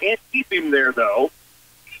back. Can't keep him there, though.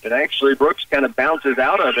 And actually, Brooks kind of bounces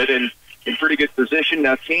out of it and in pretty good position.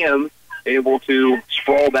 Now Cam able to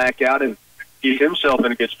sprawl back out and keep himself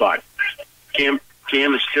in a good spot. Cam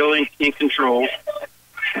Cam is still in control.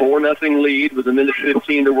 4-0 lead with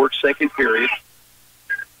 1:15 to work second period.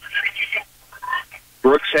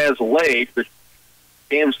 Brooks has a leg, but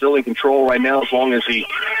Cam's still in control right now as long as he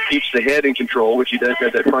keeps the head in control, which he does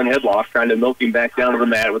have that front headlock, trying to milk him back down to the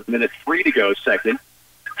mat with 1:03 to go second.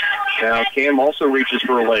 Now Cam also reaches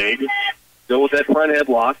for a leg, still with that front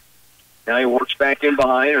headlock. Now he works back in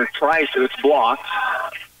behind, or tries to. It's blocked.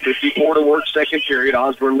 54 to work second period.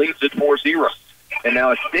 Osborne leads at 4-0. And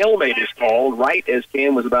now a stalemate is called right as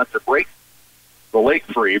Cam was about to break the leg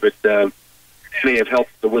free, but may have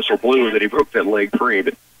helped the whistle blew that he broke that leg free.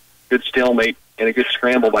 But good stalemate and a good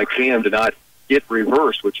scramble by Cam to not get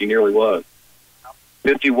reversed, which he nearly was.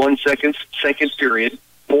 51 seconds, second period.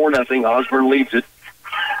 4-0. Osborne leads it.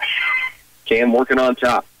 Cam working on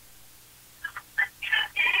top.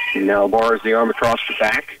 And now bars the arm across the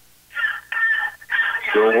back.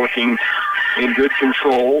 Still working in good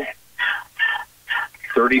control.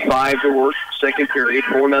 35 to work, second period,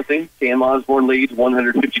 4-0. Cam Osborne leads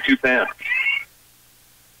 152 pounds.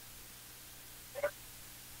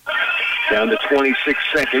 Down to 26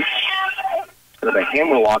 seconds. Kind of a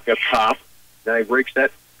hammer lock up top. Now he breaks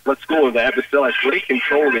that. Let's go with that, but still has great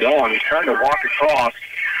control of the arm. He's trying to walk across.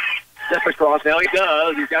 Step across. Now he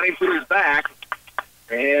does. He's got him to his back.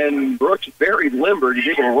 And Brooks very limber. He's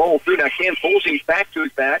able to roll through. Now Cam pulls him back to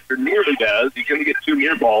his back, or nearly does. He's going to get 2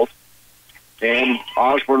 near balls. And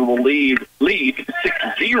Osborne will lead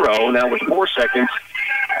 6-0 now with 4 seconds,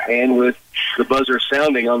 and with the buzzer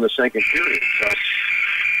sounding on the second period. So a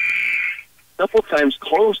couple times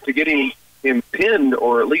close to getting him pinned,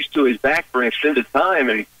 or at least to his back for an extended time.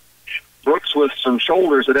 And Brooks with some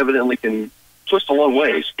shoulders that evidently can twist a long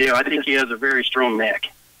ways. Yeah, I think he has a very strong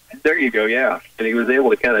neck. There you go, yeah. And he was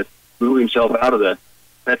able to kind of move himself out of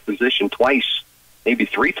that position twice, maybe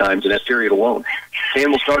 3 times in that period alone.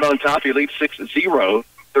 Cam will start on top. He leads 6-0.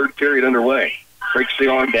 Third period underway. Breaks the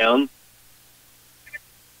arm down.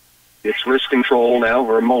 Gets wrist control now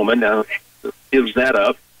for a moment. Now gives that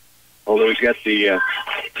up. Although he's got the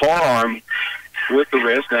forearm with the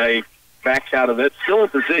wrist. Now he backs out of it. Still in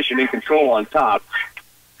position, in control on top.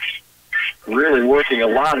 Really working a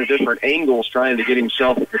lot of different angles, trying to get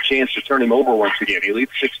himself a chance to turn him over once again. He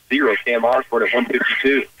leads 6-0. Cam Osborne at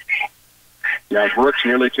 152. Now Brooks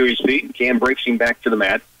nearly to his feet, and Cam breaks him back to the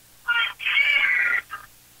mat.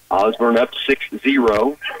 Osborne up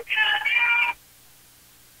 6-0.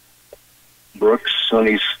 Brooks on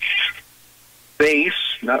his face,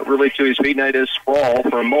 not really to his feet. Now he does sprawl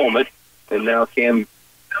for a moment, and now Cam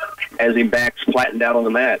has him back flattened out on the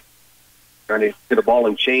mat. Trying to hit a ball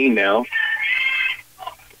and chain now.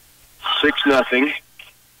 6-0.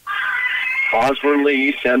 Osborne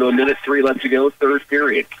leads, down to 1:03 left to go, third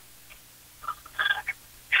period.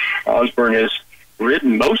 Osborne has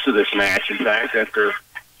ridden most of this match, in fact, after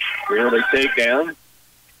the early takedown.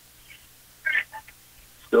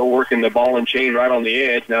 Still working the ball and chain right on the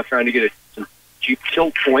edge, now trying to get some cheap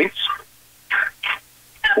tilt points.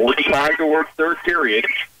 45 to work, third period.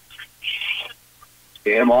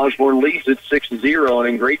 Cam Osborne leads at 6-0 and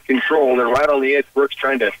in great control. They're right on the edge. Brooks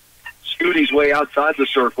trying to scoot his way outside the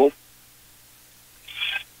circle.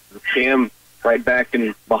 Cam right back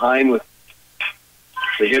in behind with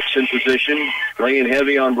the hips in position, laying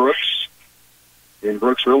heavy on Brooks. And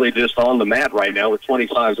Brooks really just on the mat right now with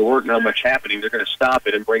 25 to work. Not much happening. They're going to stop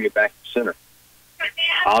it and bring it back to center.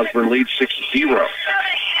 Osborne leads 6-0.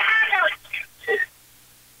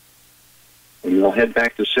 And they'll head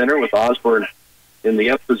back to center with Osborne in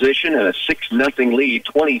the up position and a 6-0 lead,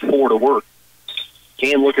 24 to work.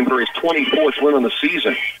 Cam looking for his 24th win on the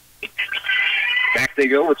season. Back they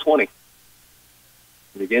go with 20.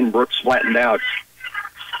 And again, Brooks flattened out.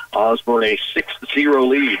 Osborne a 6-0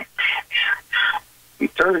 lead. He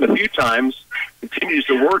turned a few times, continues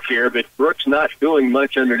to work here, but Brooks not doing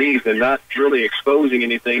much underneath and not really exposing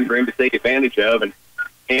anything for him to take advantage of. And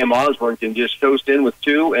Cam Osborne can just toast in with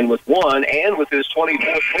 2 and with 1, and with his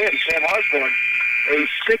 24th win, Cam Osborne a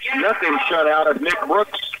 6-0 shutout of Nick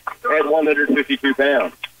Brooks at 152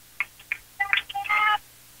 pounds.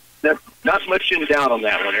 Not much in doubt on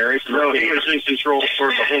that one, Eric. No, he was in control for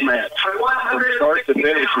the whole match. From start to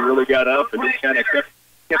finish, he really got up and just kind of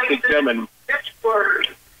kept it coming. At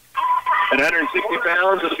 160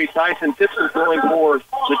 pounds, it'll be Tyson Tipsford going for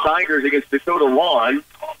the Tigers against Dakota Lawn.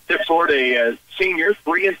 Tipsford, a senior,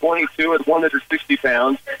 3-22 at 160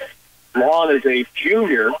 pounds. Lawn is a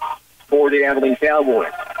junior for the Abilene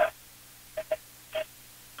Cowboys.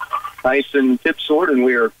 Tyson Tipsford, and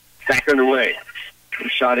we are back underway.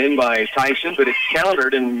 Shot in by Tyson, but it's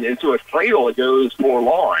countered and into a cradle. It goes for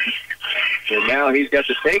Lawn. And now he's got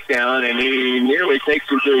the takedown, and he nearly takes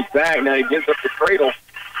him to his back. Now he gives up the cradle.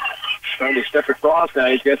 Trying to step across now.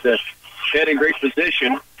 He's got the head in great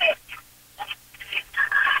position.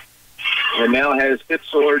 And now has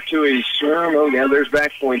Fitzler to his arm. Oh, now there's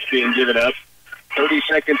back points being given up. 30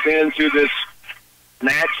 seconds into this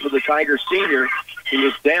match for the Tigers senior. He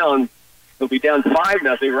was down. He'll be down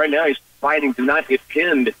 5-0. Right now he's fighting to not get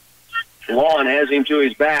pinned. Lawn has him to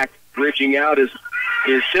his back. Bridging out his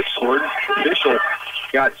Fitzler. Official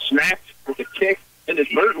got smacked with a kick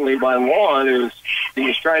inadvertently by Lawn. He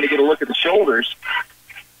was trying to get a look at the shoulders.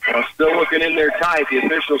 Still looking in there tight. The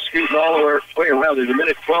official scooting all the way around. There's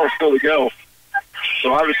 1:12 still to go.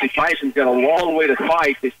 So obviously Tyson's got a long way to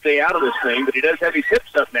fight to stay out of this thing, but he does have his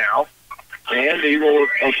hips up now, and he will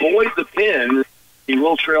avoid the pin. He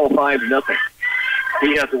will trail 5-0.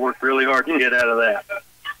 He has to work really hard to get out of that.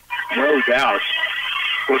 No doubt.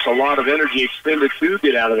 Of course, a lot of energy expended to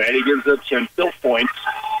get out of that. He gives up some tilt points,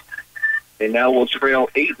 and now we'll trail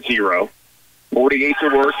 8-0. 48 to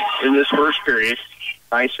work in this first period.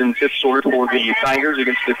 Tyson Fitzler for the Tigers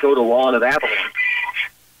against Dakota Lawn of Abilene.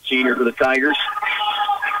 Senior for the Tigers.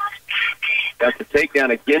 Got the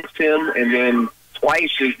takedown against him, and then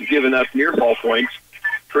twice he's given up near fall points.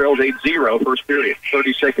 Trails 8-0 first period.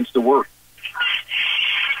 30 seconds to work.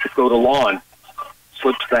 Dakota Lawn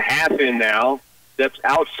slips the half in now. Steps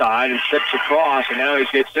outside and steps across, and now he's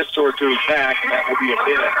got Fitzler to his back, and that will be a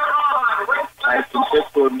hit. Tyson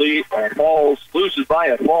Fitzler loses by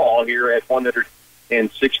a fall here at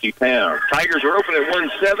 160 pounds. Tigers are open at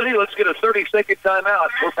 170. Let's get a 30-second timeout.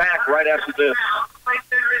 We're back right after this.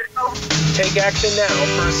 Take action now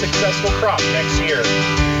for a successful crop next year.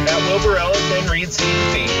 At Wilbur Ellis and Reed Seed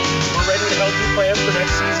and Feed, we're ready to help you plan for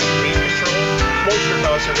next season's weed control, moisture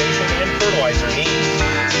conservation, and fertilizer needs.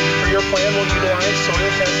 For your plan, we'll utilize soil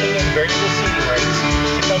testing and variable seeding rates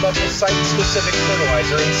to come up with site-specific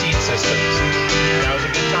fertilizer and seed systems. Now is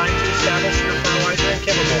a good time to establish your fertilizer and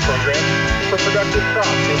chemical program for productive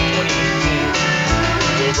crops in 2018.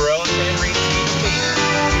 Wilbur Ellis and Reed Seed and Feed,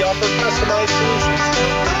 we offer customized solutions to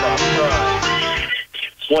help your crops thrive.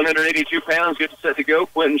 182 pounds, good set to go.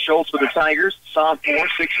 Quentin Schultz for the Tigers, sophomore,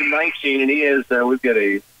 6-19, and he has, we've got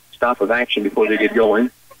a stop of action before they get going.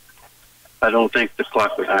 I don't think the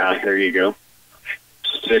clock was out. There you go.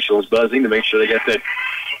 Officials buzzing to make sure they got that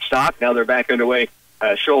stop. Now they're back underway.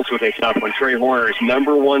 Schultz with a tough one. Trey Horner is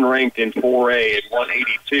number 1 ranked in 4A at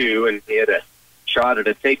 182, and he had a shot at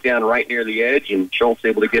a takedown right near the edge, and Schultz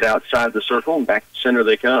able to get outside the circle, and back to center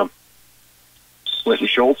they come. Quentin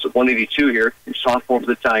Schultz at 182 here, sophomore for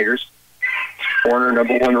the Tigers. Horner,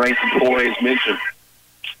 number 1 ranked in 4A, as mentioned.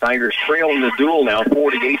 Tigers trail in the duel now,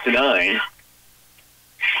 48-9.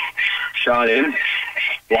 Shot in,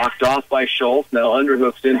 blocked off by Schultz. Now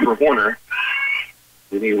underhooks in for Horner.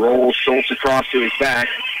 Then he rolls Schultz across to his back,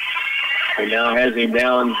 and now has him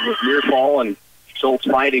down with near fall, and Schultz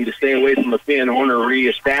fighting to stay away from the pin. Horner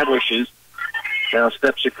reestablishes, now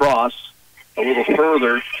steps across a little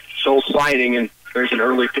further. Schultz fighting, and there's an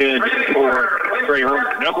early pin for Trey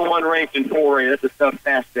Horner. Number 1 ranked in 4A. That's a tough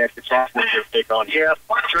task to sophomore to take on. Yeah,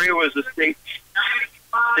 Trey was the state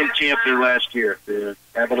champion last year. The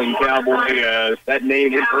Abilene Cowboy, that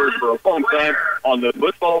name we've heard for a long time on the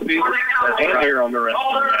football field and here on the rest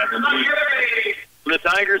of the The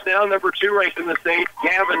Tigers now, number 2 ranked in the state.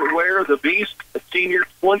 Gavin Ware, the Beast, a senior,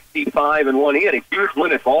 25-1. He had a huge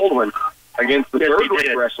win at Baldwin against the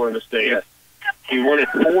third-ranked wrestler in the state. Yes. He won it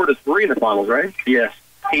 4-3 in the finals, right? Yes.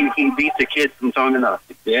 He beat the kid from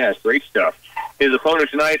Tonganoxie. Yes, great stuff. His opponent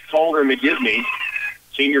tonight, Calder McGivney,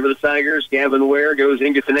 senior for the Tigers. Gavin Ware goes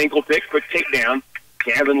in, gets an ankle pick, quick takedown.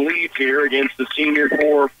 Gavin leads here against the senior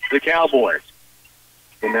for the Cowboys.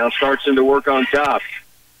 And now starts into work on top.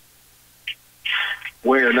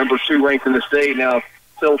 Ware, number 2 ranked in the state, now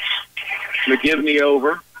tilts McGivney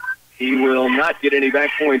over. He will not get any back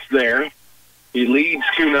points there. He leads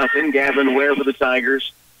 2-0. Gavin Ware for the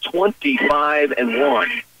Tigers,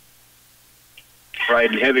 25-1.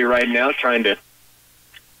 Riding heavy right now, trying to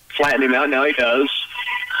flatten him out. Now he does.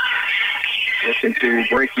 Looking to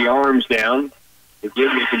break the arms down.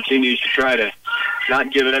 McGivney continues to try to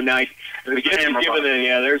not give it up. Now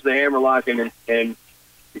there's the hammer lock, and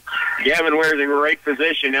Gavin Ware's in great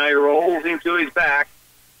position. Now he rolls him to his back.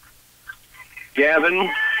 Gavin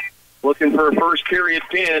looking for a first period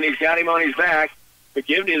pin. He's got him on his back.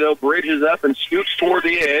 McGivney, though, bridges up and scoots toward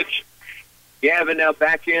the edge. Gavin now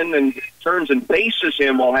back in and turns and faces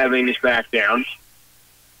him while having his back down.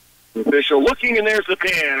 The official looking, and there's the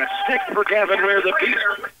pin. A stick for Gavin Ware, the Beast.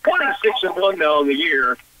 26-1 now in the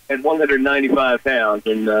year at 195 pounds.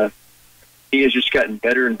 And he has just gotten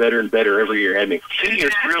better and better and better every year, hasn't he? He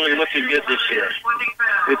is really looking good this year.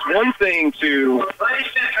 It's one thing to,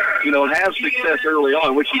 have success early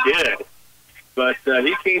on, which he did. But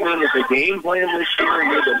he came in with a game plan this year. He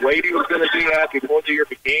knew the weight he was going to be at before the year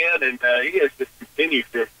began, and he has just continued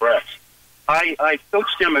to impress. I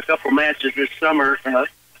coached him a couple matches this summer,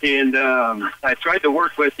 and I tried to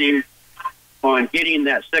work with him on getting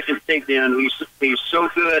that second takedown. He's so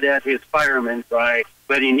good at his fireman, right?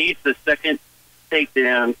 But he needs the second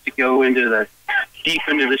takedown to go deep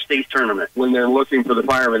into the state tournament. When they're looking for the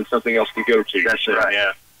fireman, something else to go to. That's right.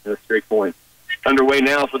 Yeah, that's a great point. Underway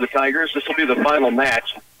now for the Tigers. This will be the final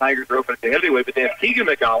match. The Tigers are open at the heavyweight, but they have Keegan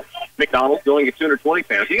McDonald going at 220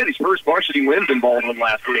 pounds. He had his first varsity wins in Baldwin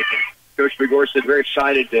last week, and Coach Bigor said very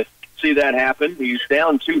excited to see that happen. He's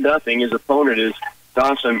down 2-0. His opponent is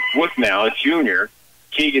Dawson Woodnow, a junior.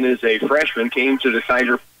 Keegan is a freshman, came to the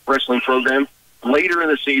Tiger wrestling program later in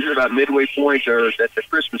the season, about midway point or at the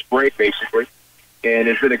Christmas break, basically, and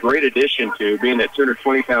has been a great addition to being that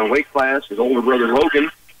 220-pound weight class. His older brother, Logan,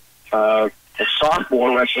 a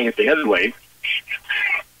sophomore, wrestling at the heavyweight.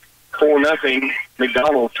 4-0,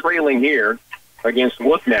 McDonald trailing here against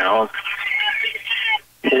Woodnow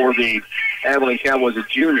for the Abilene Cowboys, a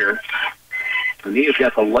junior. And he has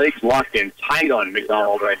got the legs locked in tight on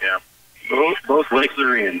McDonald right now. Both legs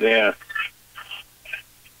are in, yeah.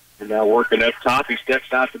 And now working up top, he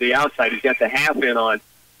steps out to the outside. He's got the half in on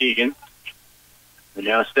Keegan. And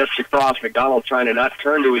now steps across. McDonald trying to not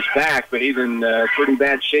turn to his back, but he's in pretty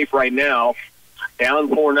bad shape right now. Down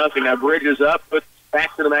 4-0. Now bridges up, puts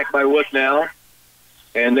back to the back by Wood now.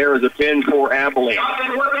 And there is a pin for Abilene.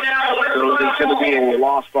 So it's going to be a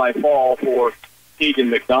loss by fall for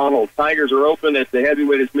Keegan McDonald. Tigers are open at the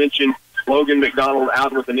heavyweight, as mentioned. Logan McDonald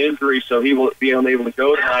out with an injury, so he will be unable to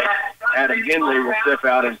go tonight. Adam Henley will step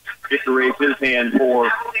out and get to raise his hand for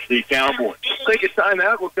the Cowboys. Take a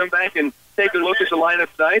timeout. We'll come back and take a look at the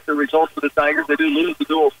lineup tonight. The results for the Tigers, they do lose the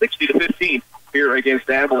duel 60-15 here against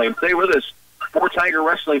Abilene. Stay with us for Tiger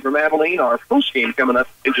Wrestling from Abilene. Our post game coming up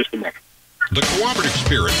in just a minute. The cooperative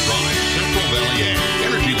spirit drives Central Valley Ag.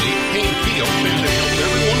 Energy Leak Pain Field plan that helps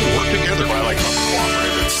everyone work together. What I like about the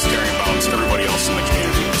cooperative, it's staring balance everybody else in the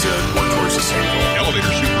community to work towards the same goal.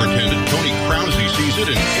 Elevator Superintendent Tony Krause sees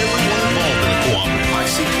it in everyone involved in the cooperative. I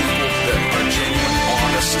see people that are genuine,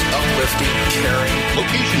 honest, uplifting, caring.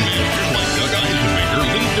 Location managers like Doug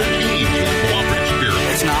Eisenmaker lead their teams in the cooperative spirit.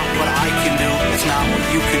 It's not what I can do, it's not what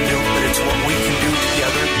you can do, but it's what we can do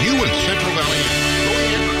together. You and Central Valley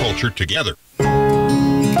growing agriculture together.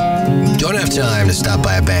 Don't have time to stop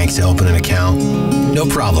by a bank to open an account? No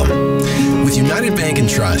problem. With United Bank and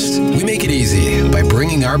Trust, we make it easy by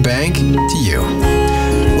bringing our bank to you.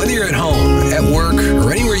 Whether you're at home, at work,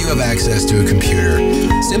 or anywhere you have access to a computer,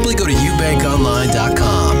 simply go to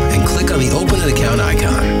ubankonline.com and click on the Open an Account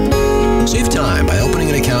icon. Save time by opening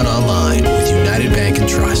an account online with United Bank and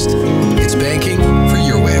Trust. It's banking for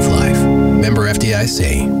your way of life. Member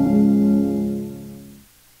FDIC.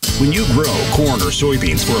 When you grow corn or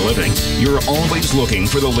soybeans for a living, you're always looking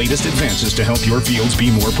for the latest advances to help your fields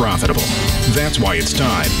be more profitable. That's why it's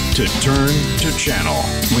time to turn to Channel.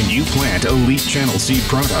 When you plant elite Channel seed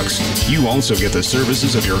products, you also get the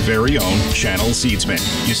services of your very own Channel seedsman.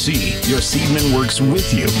 You see, your seedman works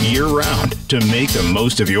with you year-round to make the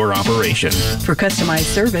most of your operation. For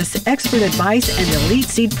customized service, expert advice, and elite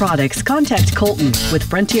seed products, contact Colton with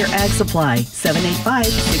Frontier Ag Supply,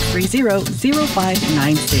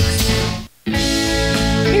 785-630-0596.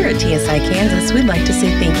 Here at TSI Kansas, we'd like to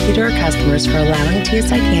say thank you to our customers for allowing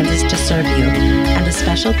TSI Kansas to serve you, and a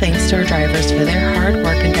special thanks to our drivers for their hard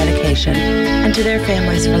work and dedication, and to their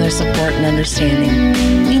families for their support and understanding.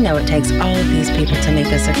 We know it takes all of these people to make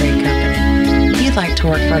us a great company. If you'd like to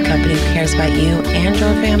work for a company who cares about you and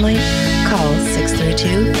your family, call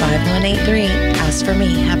 632-5183. Ask for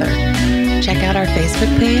me, Heather. Check out our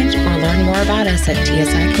Facebook page or learn more about us at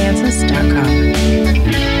tsikansas.com.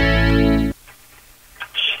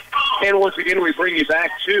 And once again, we bring you back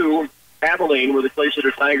to Abilene, where the Clay Center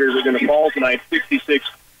Tigers are going to fall tonight,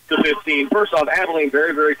 66-15. First off, Abilene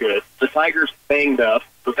very, very good. The Tigers banged up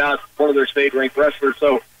without one of their state-ranked wrestlers,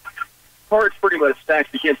 so cards pretty much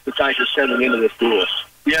stacked against the Tigers coming into this duel.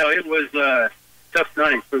 Yeah, it was a tough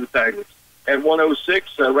night for the Tigers. At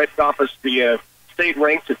 106, Red Office, the state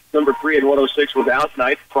ranked at number 3 at 106 was out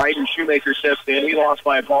tonight. Bryden Shoemaker steps in. He lost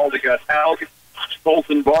by a ball to Gus Haug.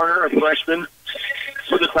 Colton Barner, a freshman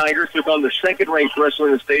for the Tigers, took on the second-ranked wrestler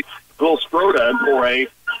in the state, Will Scroda, in 4A,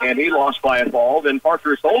 and he lost by a ball. Then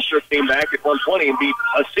Parker Solstrup came back at 120 and beat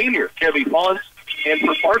a senior, Kevin Ponce. And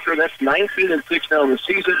for Parker, that's 19-6 now in the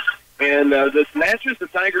season. And the matches the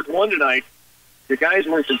Tigers won tonight the guys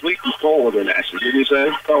were in complete control of their matches, didn't you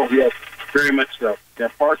say? Oh, yes, very much so. Yeah,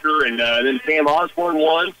 Parker and then Cam Osborne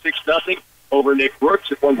won 6-0 over Nick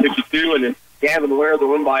Brooks at 152, and then Gavin Ware, the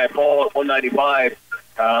win by a fall at 195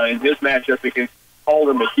 in his matchup against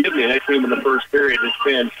Calder McGivney. That came in the first period. It's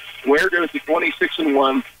been Ware goes to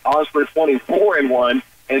 26-1, Osborne 24-1,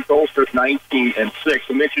 and Colstrip 19-6.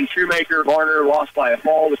 I mentioned Shoemaker, Varner lost by a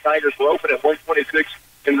fall. The Tigers were open at 126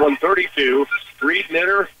 and 132. Reed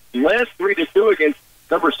Knitter led 3-2 against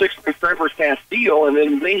number 6 Trevor Castile, and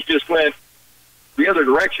then things just went the other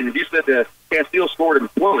direction. You said that Castile scored in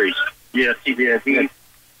flurries. Yes, he did. He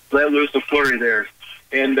let loose a flurry there.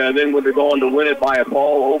 And then when they're going to win it by a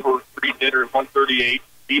fall over Reed Knitter at 138.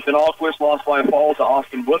 Ethan Alquist lost by a fall to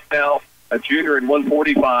Austin Woodnow, a junior, in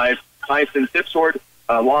 145. Tyson Tipsort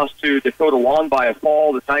lost to Dakota Long by a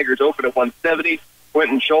fall. The Tigers open at 170.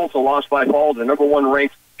 Quentin Schultz lost by a fall to the number 1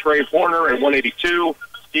 ranked Trey Horner at 182.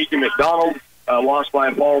 Deacon McDonald lost by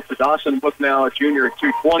a fall to Dawson Woodnow, a junior, at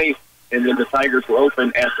 220. And then the Tigers were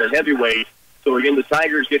open at the heavyweight. So again, the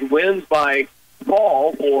Tigers get wins by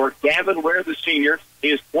fall for Gavin Ware, the senior. He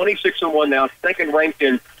is 26-1 now, second ranked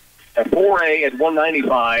in 4A at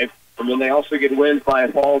 195. And then they also get wins by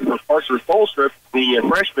a fall for Parker Colstrip, the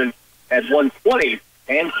freshman, at 120.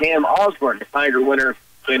 And Cam Osborne, the Tiger winner,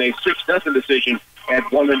 in a 6-0 decision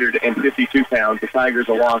at 152 pounds. The Tigers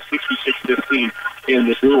have lost 66-15 in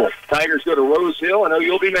the duel. Tigers go to Rose Hill. I know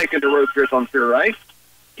you'll be making the road trip, I'm sure, right?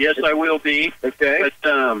 Yes, I will be. Okay.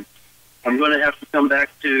 But I'm going to have to come back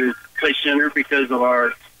to Clay Center because of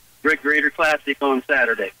our Greg Grader Classic on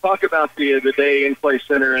Saturday. Talk about the day in Clay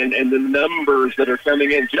Center and the numbers that are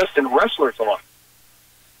coming in just in wrestlers alone.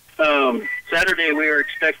 Saturday we are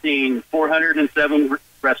expecting 407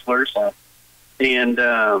 wrestlers, and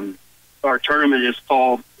our tournament is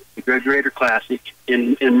called the Greg Grader Classic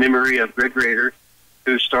in memory of Greg Grader,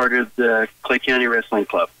 who started the Clay County Wrestling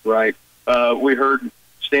Club. Right. We heard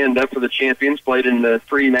Stand Up for the Champions played in the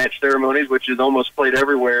 3 match ceremonies, which is almost played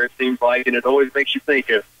everywhere, it seems like, and it always makes you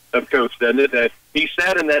think of Coach, doesn't it? He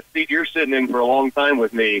sat in that seat you're sitting in for a long time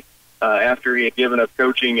with me after he had given up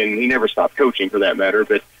coaching, and he never stopped coaching for that matter.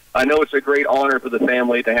 But I know it's a great honor for the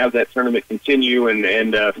family to have that tournament continue,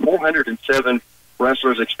 and 407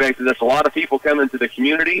 wrestlers expected. That's a lot of people coming to the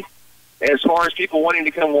community. As far as people wanting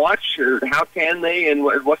to come watch, or how can they, and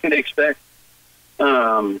what can they expect?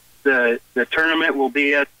 The tournament will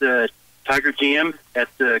be at the Tiger Gym at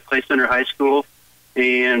the Clay Center High School,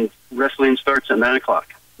 and wrestling starts at 9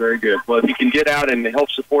 o'clock. Very good. Well, if you can get out and help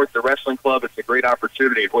support the wrestling club, it's a great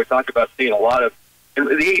opportunity. We talk about seeing a lot of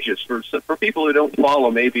the ages for people who don't follow,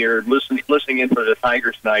 maybe, or listening in for the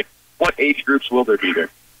Tigers tonight. What age groups will there be there?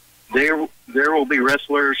 There will be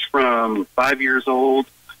wrestlers from 5 years old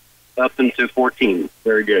up into 14.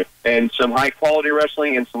 Very good. And some high quality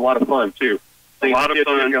wrestling and a lot of fun too. A lot of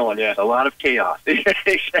fun. Going, yeah. A lot of chaos.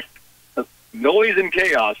 Noise and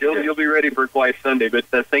chaos. You'll be ready for a quiet Sunday. But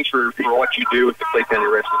thanks for what you do with the Clay County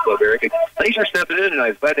Wrestling Club, Eric. And thanks for stepping in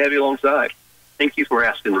tonight. Glad to have you alongside. Thank you for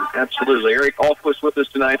asking me. Absolutely. Eric Alquist with us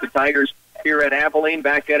tonight. The Tigers here at Abilene,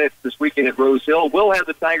 back at it this weekend at Rose Hill. We'll have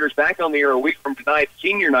the Tigers back on the air a week from tonight,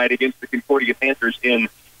 senior night against the Concordia Panthers in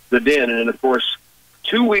the Den. And then, of course,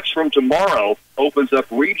 2 weeks from tomorrow opens up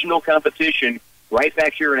regional competition right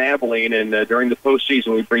back here in Abilene. And during the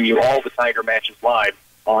postseason, we bring you all the Tiger matches live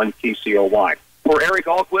on KCLY. For Eric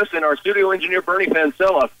Alquist and our studio engineer, Bernie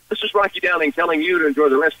Fancella, this is Rocky Downing telling you to enjoy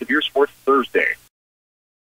the rest of your Sports Thursday.